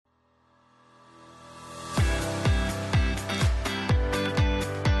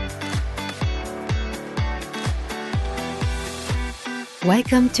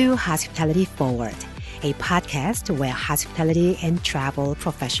Welcome to Hospitality Forward, a podcast where hospitality and travel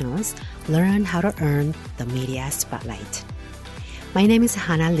professionals learn how to earn the media spotlight. My name is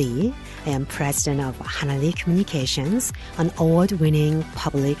Hannah Lee. I am president of Hannah Lee Communications, an award-winning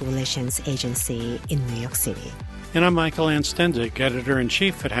public relations agency in New York City. And I'm Michael Anstendig,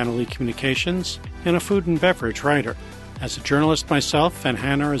 editor-in-chief at Hannah Lee Communications and a food and beverage writer. As a journalist myself and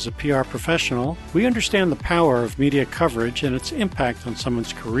Hannah as a PR professional, we understand the power of media coverage and its impact on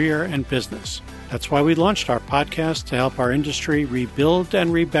someone's career and business. That's why we launched our podcast to help our industry rebuild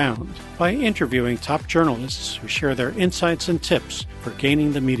and rebound by interviewing top journalists who share their insights and tips for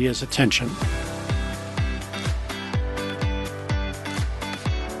gaining the media's attention.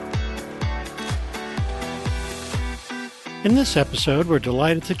 In this episode, we're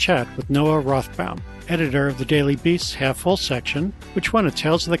delighted to chat with Noah Rothbaum, editor of the Daily Beast's Half Full section, which won a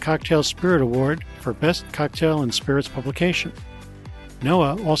Tales of the Cocktail Spirit Award for Best Cocktail and Spirits Publication.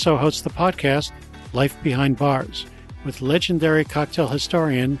 Noah also hosts the podcast Life Behind Bars with legendary cocktail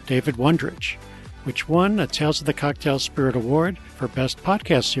historian David Wondrich, which won a Tales of the Cocktail Spirit Award for Best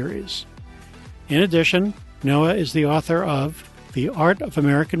Podcast Series. In addition, Noah is the author of The Art of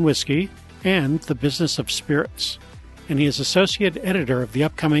American Whiskey and The Business of Spirits, and he is associate editor of the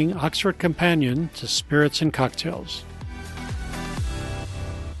upcoming Oxford Companion to Spirits and Cocktails.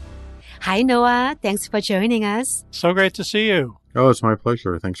 Hi, Noah. Thanks for joining us. So great to see you. Oh, it's my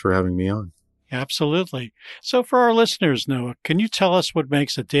pleasure. Thanks for having me on. Absolutely. So for our listeners, Noah, can you tell us what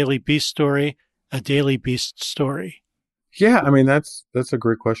makes a Daily Beast story a Daily Beast story? Yeah, I mean, that's a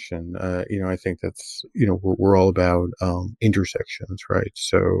great question. I think that's, we're all about intersections, right?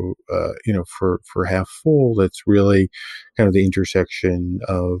 So, for Half Full, that's really kind of the intersection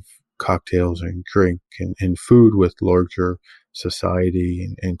of cocktails and drink and food with larger society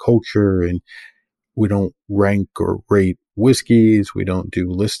and culture. And we don't rank or rate whiskeys. We don't do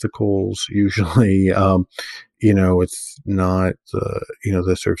listicles usually. It's not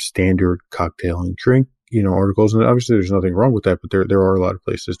the sort of standard cocktail and drink articles. And obviously there's nothing wrong with that, but there are a lot of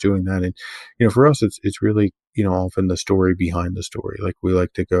places doing that. And, for us, it's really, often the story behind the story. Like we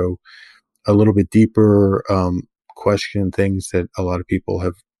like to go a little bit deeper, question things that a lot of people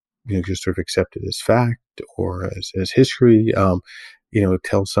have, just sort of accepted as fact or as history,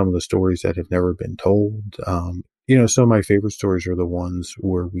 tell some of the stories that have never been told. Some of my favorite stories are the ones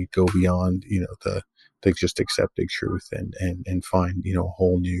where we go beyond, the just accepted truth and find, a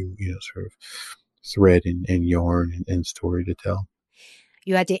whole new, sort of thread and yarn and story to tell.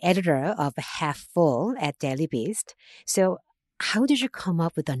 You are the editor of Half Full at Daily Beast. So how did you come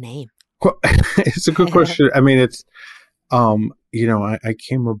up with the name? Well, it's a good question. I mean, it's, I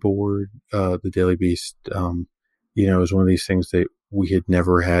came aboard the Daily Beast, it was one of these things that we had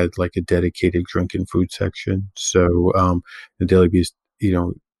never had like a dedicated drink and food section. So the Daily Beast,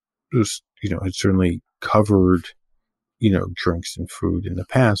 had certainly covered drinks and food in the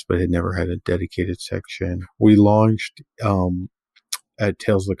past, but had never had a dedicated section. We launched at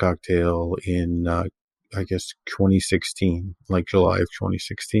Tales of the Cocktail in, 2016, like July of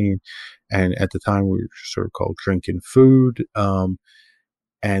 2016. And at the time, we were sort of called Drink and Food. And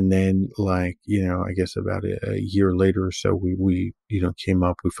then, about a year later or so, we came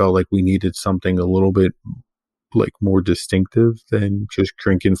up. We felt like we needed something a little bit like more distinctive than just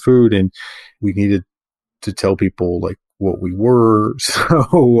drink and food, and we needed to tell people like what we were.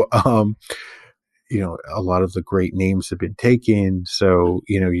 So, a lot of the great names have been taken. So,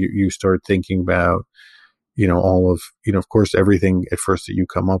 you start thinking about, all of, of course, everything at first that you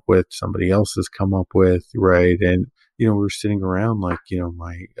come up with, somebody else has come up with, right? And, we're sitting around like,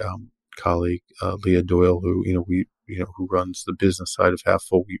 my colleague, Leah Doyle, who, who runs the business side of Half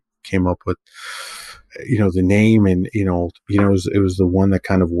Full, we came up with, the name and, it was the one that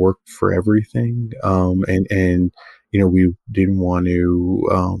kind of worked for everything. We didn't want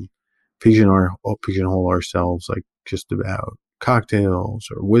to pigeonhole ourselves like just about cocktails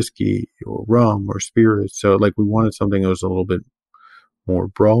or whiskey or rum or spirits. So like we wanted something that was a little bit more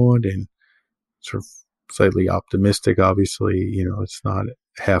broad and sort of slightly optimistic. Obviously, it's not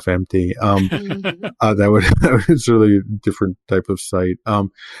half empty. That was really a different type of site. The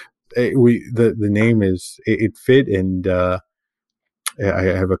name it fit, and I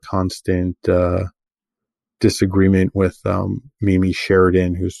have a constant disagreement with Mimi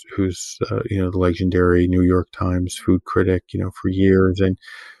Sheridan, who's the legendary New York Times food critic, for years. And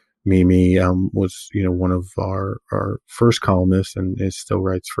Mimi was one of our first columnists, and it still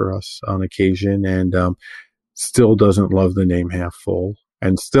writes for us on occasion, and still doesn't love the name Half Full,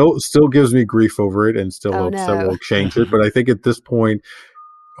 and still gives me grief over it, and still hopes that we'll change it. But I think at this point,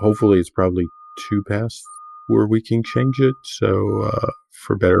 hopefully, it's probably too past where we can change it. So,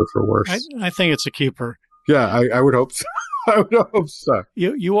 for better or for worse. I think it's a keeper. Yeah, I would hope so. I would hope so.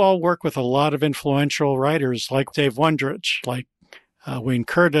 You all work with a lot of influential writers like Dave Wondrich, like Wayne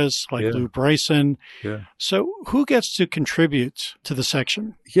Curtis, like Lou Bryson. Yeah. So who gets to contribute to the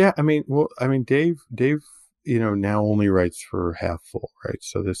section? Yeah, Dave, now only writes for Half Full, right?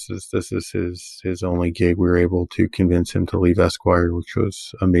 So this is his only gig. We were able to convince him to leave Esquire, which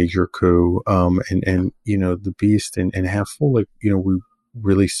was a major coup. And the Beast and Half Full, we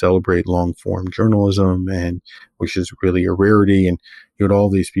really celebrate long form journalism, and which is really a rarity. And you had all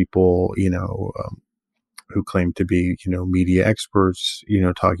these people, who claimed to be, media experts,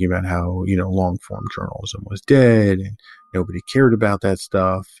 talking about how, long form journalism was dead and nobody cared about that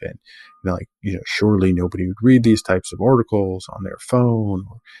stuff. And, surely nobody would read these types of articles on their phone,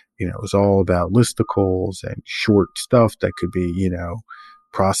 or, it was all about listicles and short stuff that could be,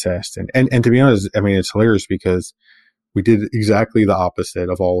 processed. And to be honest, it's hilarious because we did exactly the opposite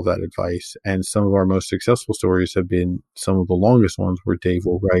of all of that advice. And some of our most successful stories have been some of the longest ones where Dave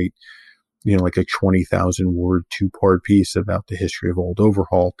will write, like a 20,000 word 2-part piece about the history of Old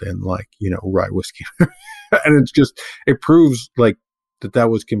Overholt and rye whiskey. And it proves that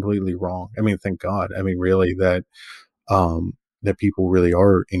was completely wrong. Thank God. Really that people really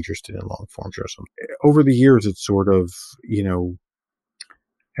are interested in long form journalism. Over the years, it's sort of,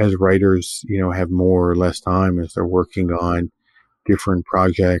 as writers, have more or less time as they're working on different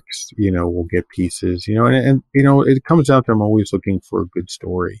projects, we'll get pieces, and it comes out that I'm always looking for a good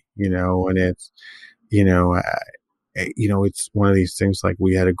story, and it's, it's one of these things. Like,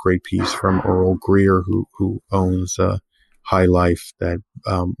 we had a great piece from Earl Greer, who owns High Life, that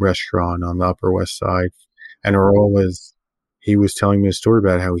restaurant on the Upper West Side. And he was telling me a story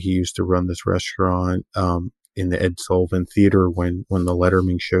about how he used to run this restaurant in the Ed Sullivan Theater when the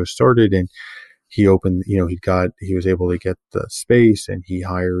Letterman show started, and he opened, he was able to get the space, and he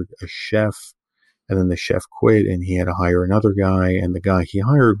hired a chef, and then the chef quit and he had to hire another guy, and the guy he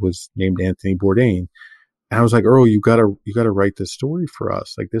hired was named Anthony Bourdain. And I was like, Earl, you gotta write this story for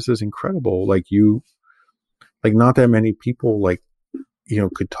us. This is incredible. Not that many people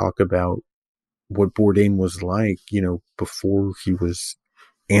could talk about what Bourdain was like, before he was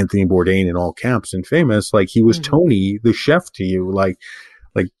Anthony Bourdain in all caps and famous. He was Tony, the chef, to you.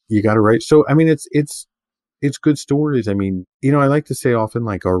 You got to write. So, it's good stories. I like to say often,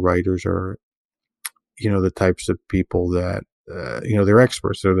 our writers are, the types of people that, they're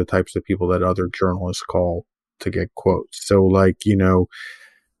experts. They're the types of people that other journalists call to get quotes. So,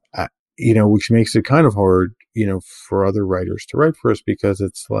 which makes it kind of hard, for other writers to write for us, because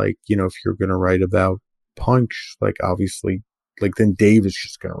it's if you're going to write about Punch, obviously, then Dave is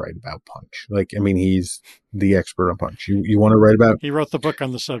just going to write about Punch. He's the expert on Punch. You want to write about... He wrote the book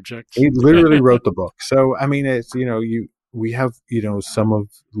on the subject. He literally wrote the book. So, it's, we have, some of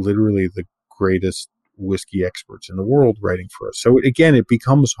literally the greatest whiskey experts in the world writing for us. So again, it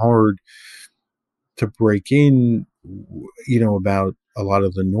becomes hard to break in, about a lot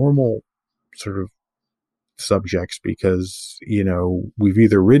of the normal sort of subjects, because, we've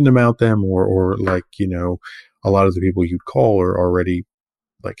either written about them or a lot of the people you'd call are already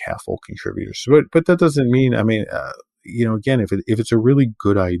half full contributors. But that doesn't mean, again, if it's a really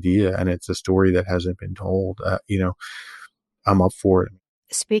good idea and it's a story that hasn't been told, I'm up for it.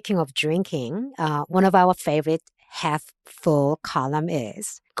 Speaking of drinking, one of our favorite half full column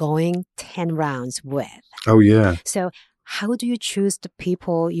is going 10 rounds with. Oh, yeah. So how do you choose the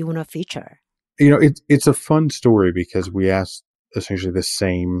people you want to feature? It's a fun story because we asked essentially the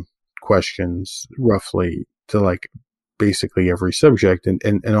same questions roughly to basically every subject.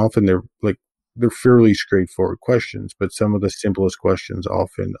 And often they're fairly straightforward questions, but some of the simplest questions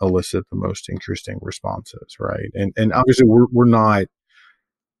often elicit the most interesting responses. Right. And obviously we're not,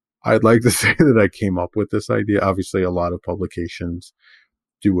 I'd like to say that I came up with this idea. Obviously, a lot of publications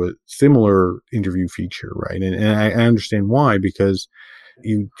do a similar interview feature, right? And I understand why, because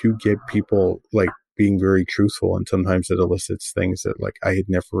you do get people being very truthful, and sometimes it elicits things that I had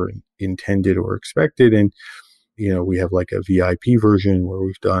never intended or expected. And, we have a VIP version where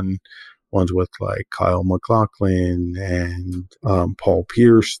we've done ones with Kyle MacLachlan and Paul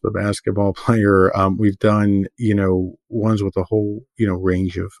Pierce, the basketball player. We've done, ones with a whole,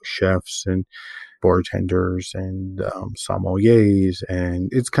 range of chefs and bartenders and sommeliers. And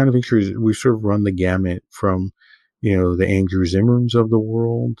it's kind of interesting. We sort of run the gamut from, the Andrew Zimmern's of the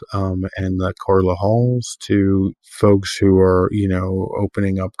world and the Carla Halls to folks who are,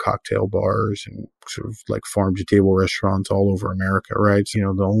 opening up cocktail bars and sort of farm to table restaurants all over America, right?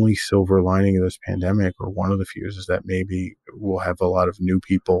 So, the only silver lining of this pandemic, or one of the few, is that maybe we'll have a lot of new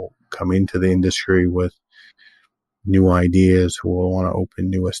people come into the industry with new ideas, who will want to open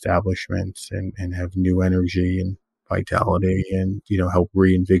new establishments and have new energy and vitality and, help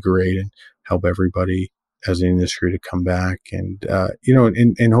reinvigorate and help everybody as an industry to come back. And,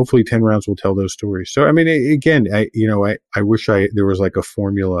 and hopefully 10 rounds will tell those stories. So, I mean, again, I wish there was like a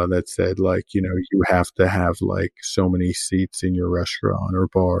formula that said like, you have to have like so many seats in your restaurant or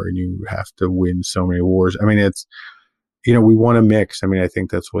bar and you have to win so many awards. I mean, it's, we want to mix. I mean, I think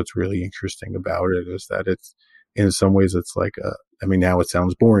that's what's really interesting about it is that it's, in some ways it's like now it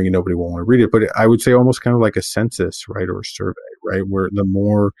sounds boring and nobody will want to read it, but I would say almost kind of like a census, right? Or a survey, right? Where the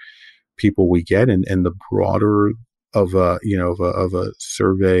more people we get and the broader of a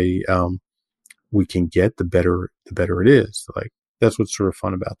survey, we can get, the better it is. Like, that's what's sort of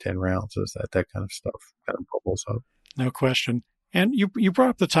fun about 10 rounds is that kind of stuff kind of bubbles up. No question. And you brought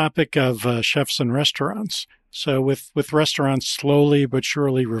up the topic of chefs and restaurants. So with restaurants slowly but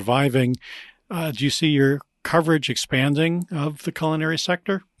surely reviving, do you see your coverage expanding of the culinary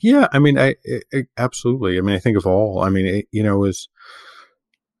sector? Yeah, I mean, absolutely. I mean, I think of all. I mean, it was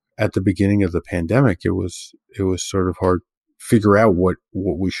at the beginning of the pandemic. It was sort of hard to figure out what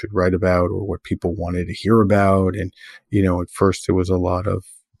we should write about or what people wanted to hear about. And at first it was a lot of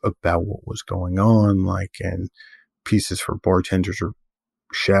about what was going on, like, and pieces for bartenders or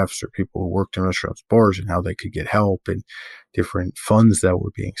chefs or people who worked in restaurants, bars, and how they could get help and different funds that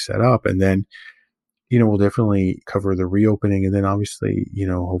were being set up. And then, we'll definitely cover the reopening. And then obviously,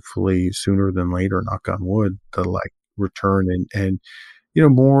 hopefully sooner than later, knock on wood, the like return and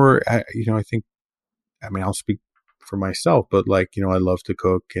more, I think, I mean, I'll speak for myself, but like, I love to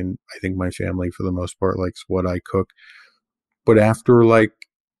cook and I think my family for the most part likes what I cook. But after like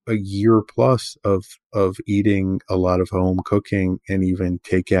a year plus of eating a lot of home cooking and even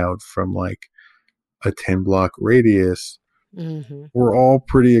takeout from like a 10 block radius, we're all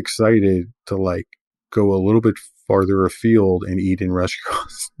pretty excited to like go a little bit farther afield and eat in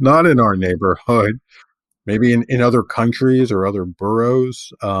restaurants, not in our neighborhood, maybe in other countries or other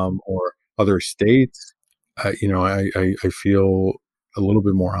boroughs, or other states. I feel a little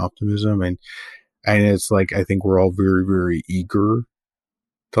bit more optimism and it's like, I think we're all very, very eager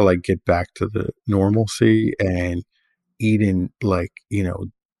to like get back to the normalcy and eat in like,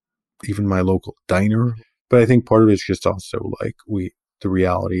 even my local diner. But I think part of it's just also like the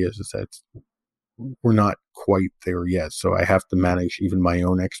reality is that we're not quite there yet. So I have to manage even my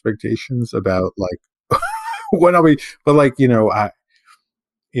own expectations about like what I'll be, but like, I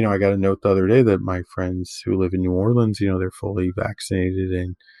got a note the other day that my friends who live in New Orleans, they're fully vaccinated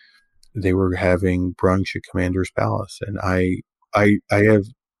and they were having brunch at Commander's Palace. And I have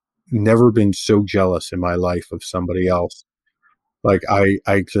never been so jealous in my life of somebody else. Like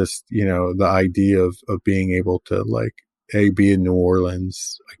I just, the idea of being able to like, be in New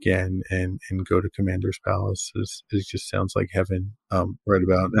Orleans again and go to Commander's Palace is just sounds like heaven, right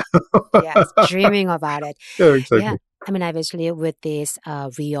about now. Yes, dreaming about it. Yeah, exactly. Yeah. I mean, obviously, with this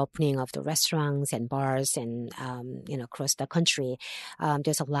reopening of the restaurants and bars and, across the country,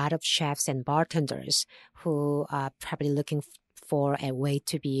 there's a lot of chefs and bartenders who are probably looking for a way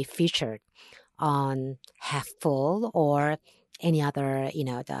to be featured on Half Full or any other,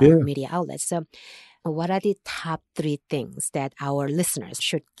 media outlets. So what are the top 3 things that our listeners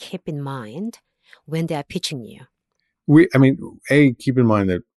should keep in mind when they're pitching you? Keep in mind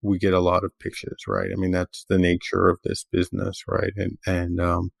that we get a lot of pitches, right? I mean, that's the nature of this business, right? And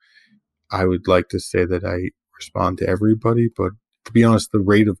I would like to say that I respond to everybody, but to be honest, the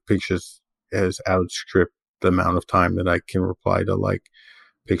rate of pitches has outstripped the amount of time that I can reply to like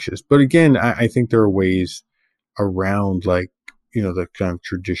pitches. But again, I think there are ways around like, the kind of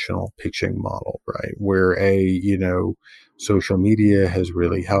traditional pitching model, right? Where social media has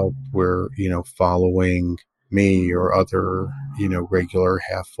really helped where, following me or other, regular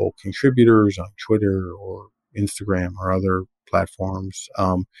Half Full contributors on Twitter or Instagram or other platforms.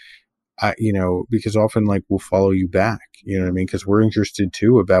 Because often like we'll follow you back, you know what I mean? Because we're interested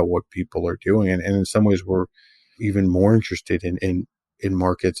too about what people are doing. And in some ways we're even more interested in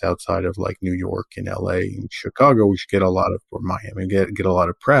markets outside of like New York and LA and Chicago, which get a lot of, or Miami, get a lot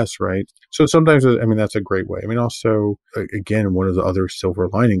of press, right? So sometimes, that's a great way. Also, again, one of the other silver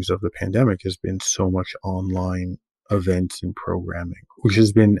linings of the pandemic has been so much online events and programming, which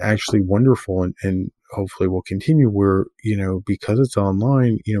has been actually wonderful and hopefully will continue where, because it's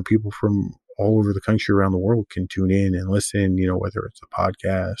online, people from all over the country, around the world can tune in and listen, whether it's a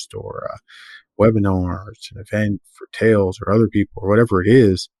podcast or a webinar, or it's an event for Tails or other people or whatever it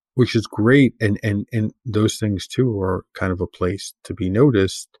is, which is great. And those things too are kind of a place to be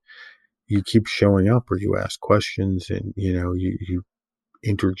noticed. You keep showing up or you ask questions and, you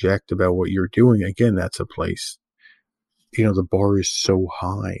interject about what you're doing. Again, that's a place the bar is so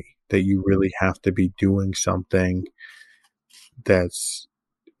high that you really have to be doing something that's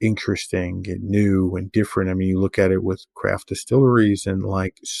interesting and new and different. I mean, you look at it with craft distilleries, and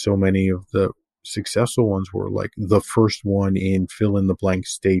like so many of the successful ones were like the first one in fill in the blank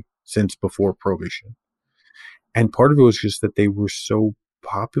state since before Prohibition. And part of it was just that they were so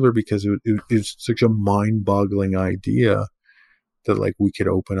popular because it's such a mind boggling idea that like we could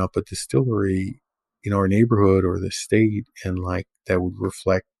open up a distillery in our neighborhood or the state, and like that would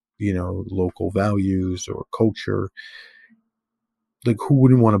reflect, local values or culture. Like who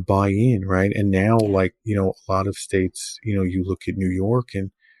wouldn't want to buy in, right? And now, Yeah. like, a lot of states, you look at New York,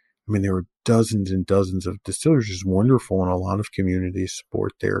 and I mean, there are dozens and dozens of distilleries, which is wonderful, and a lot of communities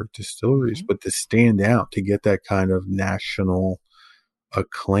support their distilleries. Mhm. But to stand out, to get that kind of national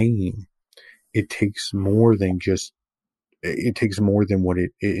acclaim, it takes more than what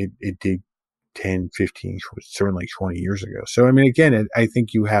it did 10, 15, certainly 20 years ago. So, I mean, again, I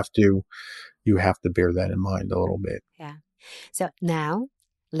think you have to bear that in mind a little bit. Yeah. So now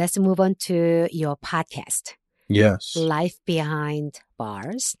let's move on to your podcast, Yes. Life Behind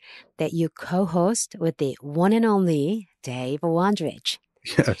Bars, that you co-host with the one and only Dave Wondrich.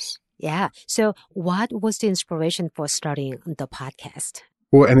 Yes. Yeah. So what was the inspiration for starting the podcast?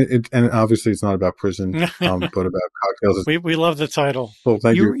 Well, and obviously it's not about prison, but about cocktails. We love the title. Well,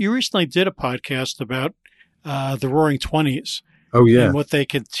 thank you. You recently did a podcast about the Roaring '20s. Oh, yeah. And what they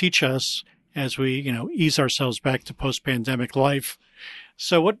could teach us as we, ease ourselves back to post-pandemic life.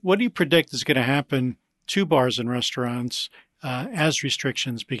 So what do you predict is going to happen to bars and restaurants as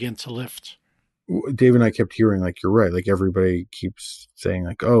restrictions begin to lift? Dave and I kept hearing, like, you're right. Like, everybody keeps saying,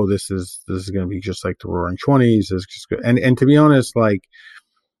 like, oh, this is going to be just like the Roaring '20s. It's just good. And to be honest, like,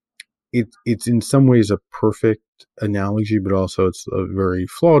 it's in some ways a perfect analogy, but also it's a very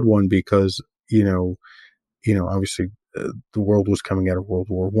flawed one because, obviously the world was coming out of World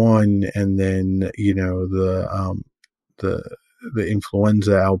War I, and then, the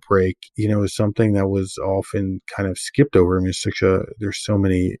influenza outbreak, is something that was often kind of skipped over. I mean, there's so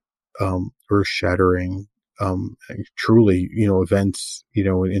many earth shattering, truly, events,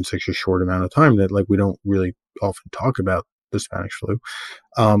 in such a short amount of time that like we don't really often talk about the Spanish flu.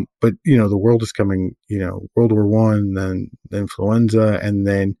 But the world is coming, World War I, then the influenza, and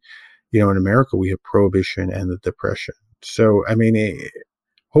then, in America we have Prohibition and the Depression. So, I mean,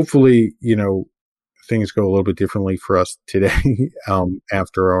 hopefully, things go a little bit differently for us today,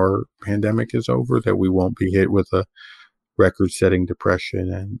 after our pandemic is over, that we won't be hit with a record-setting depression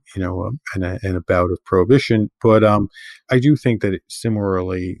and, and a bout of Prohibition. But, I do think that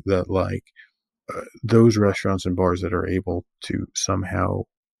similarly that like, those restaurants and bars that are able to somehow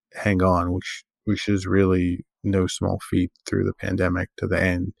hang on, which is really no small feat through the pandemic to the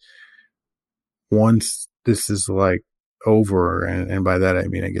end. Once this is like over, and by that I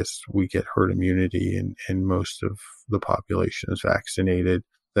mean I guess we get herd immunity and most of the population is vaccinated,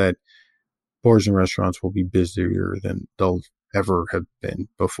 that bars and restaurants will be busier than they'll ever have been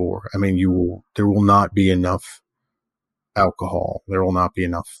before. I mean, there will not be enough alcohol. There will not be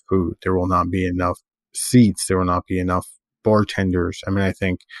enough food. There will not be enough seats. There will not be enough bartenders. I mean, I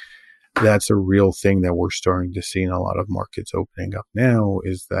think that's a real thing that we're starting to see in a lot of markets opening up now,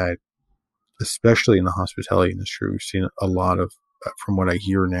 is that especially in the hospitality industry, we've seen a lot of, from what I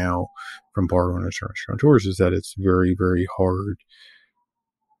hear now from bar owners and restaurateurs, is that it's very, very hard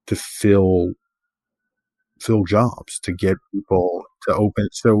to fill jobs, to get people to open.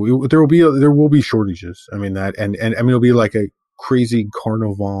 So there will be shortages. I mean that, and I mean it'll be like a crazy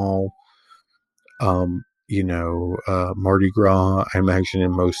carnival, Mardi Gras, I imagine,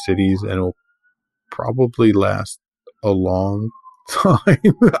 in most cities, and it'll probably last a long time.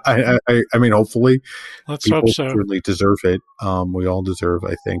 I mean, hopefully, Let's people hope so. certainly deserve it. We all deserve,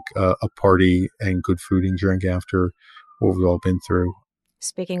 I think, a party and good food and drink after what we've all been through.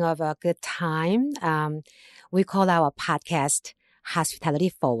 Speaking of a good time, we call our podcast Hospitality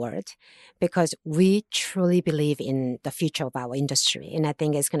Forward because we truly believe in the future of our industry. And I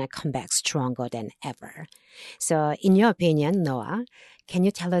think it's going to come back stronger than ever. So in your opinion, Noah, can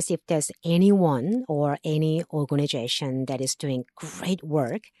you tell us if there's anyone or any organization that is doing great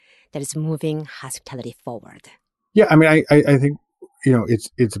work that is moving hospitality forward? Yeah, I mean, I think,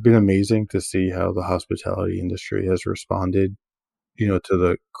 it's been amazing to see how the hospitality industry has responded, to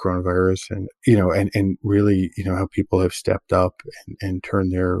the coronavirus, and, and really, how people have stepped up and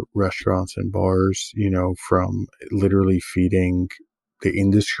turned their restaurants and bars, from literally feeding the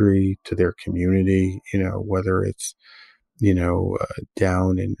industry to their community, whether it's,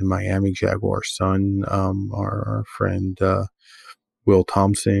 down in Miami, Jaguar Sun, our friend, Will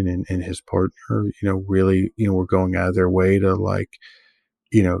Thompson and his partner, really, were going out of their way to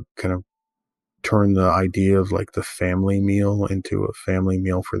kind of turn the idea of like the family meal into a family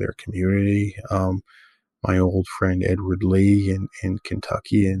meal for their community. My old friend Edward Lee in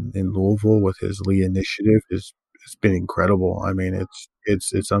Kentucky in Louisville with his Lee Initiative has been incredible. I mean,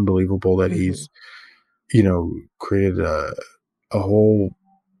 it's unbelievable that he's, created a whole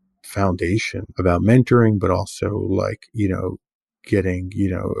foundation about mentoring, but also getting,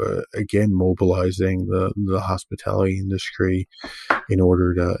 again, mobilizing the hospitality industry in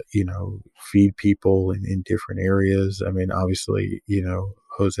order to, feed people in different areas. I mean, obviously,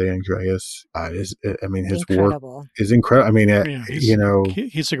 Jose Andres his Incredible. work is incredible. I mean,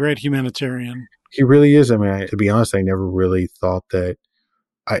 he's a great humanitarian. He really is. I mean, to be honest, I never really thought that.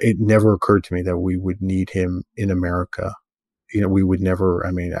 It never occurred to me that we would need him in America. We would never.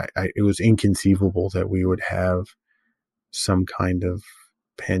 I mean, it was inconceivable that we would have some kind of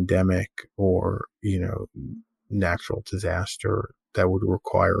pandemic or natural disaster that would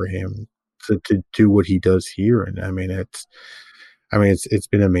require him to do what he does here. And it's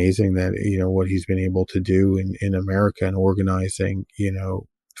been amazing that what he's been able to do in America and organizing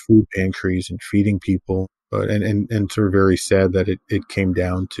food pantries and feeding people. But and sort of very sad that it came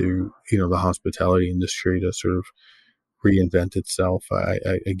down to the hospitality industry to sort of reinvent itself.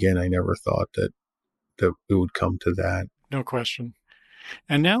 I never thought that it would come to that. No question.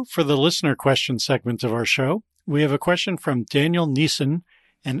 And now for the listener question segment of our show, we have a question from Daniel Neeson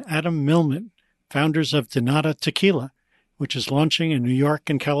and Adam Millman, founders of Donata Tequila, which is launching in New York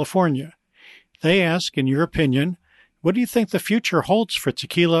and California. They ask, in your opinion, what do you think the future holds for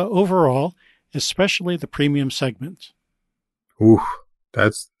tequila overall, especially the premium segment? Ooh,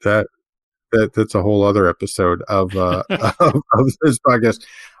 that's a whole other episode of this podcast.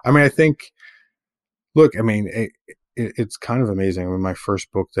 I mean, I think, look, I mean, it's kind of amazing. I mean, my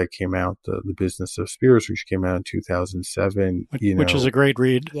first book that came out, The Business of Spirits, which came out in 2007, which is a great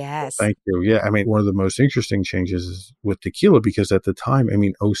read. Yes. Thank you. Yeah. I mean, one of the most interesting changes is with tequila, because at the time, I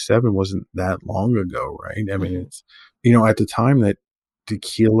mean, 2007 wasn't that long ago, right? I mean, it's, at the time that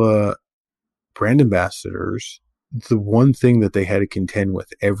tequila brand ambassadors, the one thing that they had to contend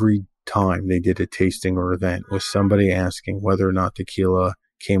with every time they did a tasting or event was somebody asking whether or not tequila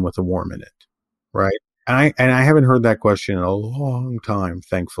came with a worm in it, right? And I haven't heard that question in a long time,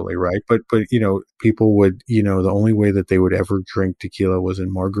 thankfully, right? But people would, the only way that they would ever drink tequila was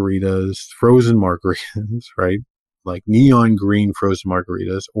in margaritas, frozen margaritas, right? Like neon green frozen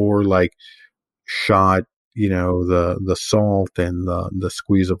margaritas, or like shot, the salt and the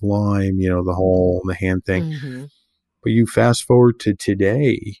squeeze of lime, the hand thing. Mm-hmm. But you fast forward to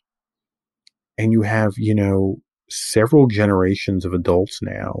today and you have, several generations of adults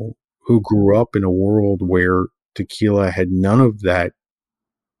now who grew up in a world where tequila had none of that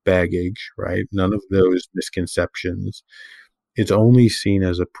baggage, right? None of those misconceptions. It's only seen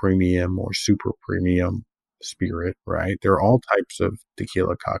as a premium or super premium spirit, right? There are all types of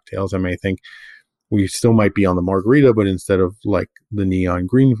tequila cocktails. I mean, I think we still might be on the margarita, but instead of like the neon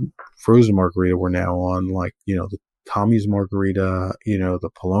green frozen margarita, we're now on like, the Tommy's margarita, the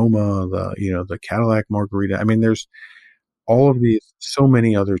Paloma, the Cadillac margarita. I mean, there's all of these, so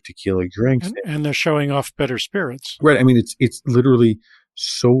many other tequila drinks. And they're showing off better spirits. Right. I mean, it's literally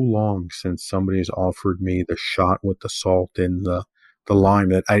so long since somebody's offered me the shot with the salt and the lime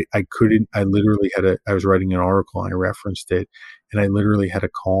that I literally I was writing an article and I referenced it, and I literally had to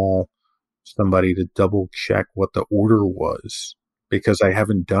call somebody to double check what the order was because I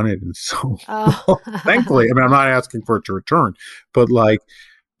haven't done it in so long. Thankfully, I mean, I'm not asking for it to return, but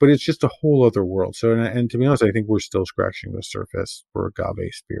it's just a whole other world. So, and to be honest, I think we're still scratching the surface for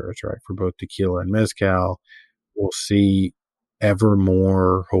agave spirits, right? For both tequila and mezcal. We'll see ever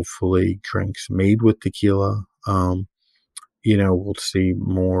more, hopefully, drinks made with tequila. We'll see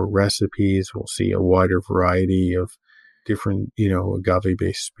more recipes. We'll see a wider variety of different,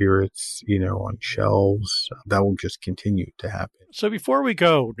 agave-based spirits, on shelves. That will just continue to happen. So before we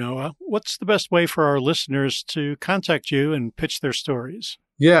go, Noah, what's the best way for our listeners to contact you and pitch their stories?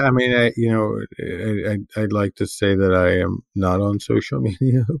 Yeah, I mean, I'd like to say that I am not on social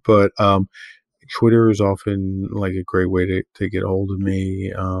media, but Twitter is often like a great way to get a hold of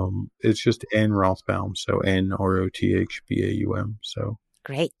me. It's just N Rothbaum, so NROTHBAUM. So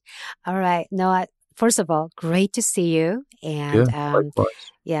great. All right, Noah. First of all, great to see you, and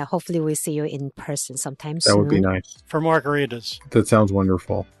hopefully we'll see you in person sometime soon. That would be nice. For margaritas. That sounds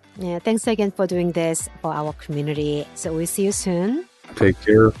wonderful. Yeah, thanks again for doing this for our community. So we'll see you soon. Take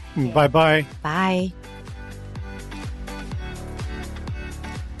care. Bye-bye. Bye.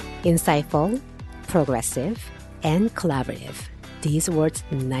 Insightful, progressive, and collaborative. These words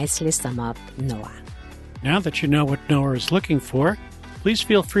nicely sum up Noah. Now that you know what Noah is looking for, please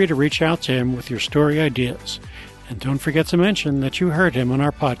feel free to reach out to him with your story ideas. And don't forget to mention that you heard him on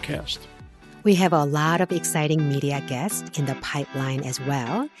our podcast. We have a lot of exciting media guests in the pipeline as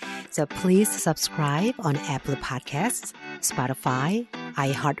well. So please subscribe on Apple Podcasts, Spotify,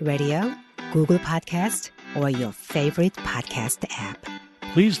 iHeartRadio, Google Podcasts, or your favorite podcast app.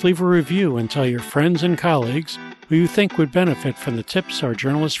 Please leave a review and tell your friends and colleagues who you think would benefit from the tips our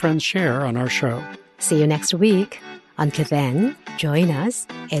journalist friends share on our show. See you next week. Until then, join us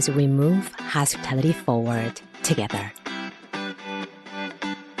as we move hospitality forward together.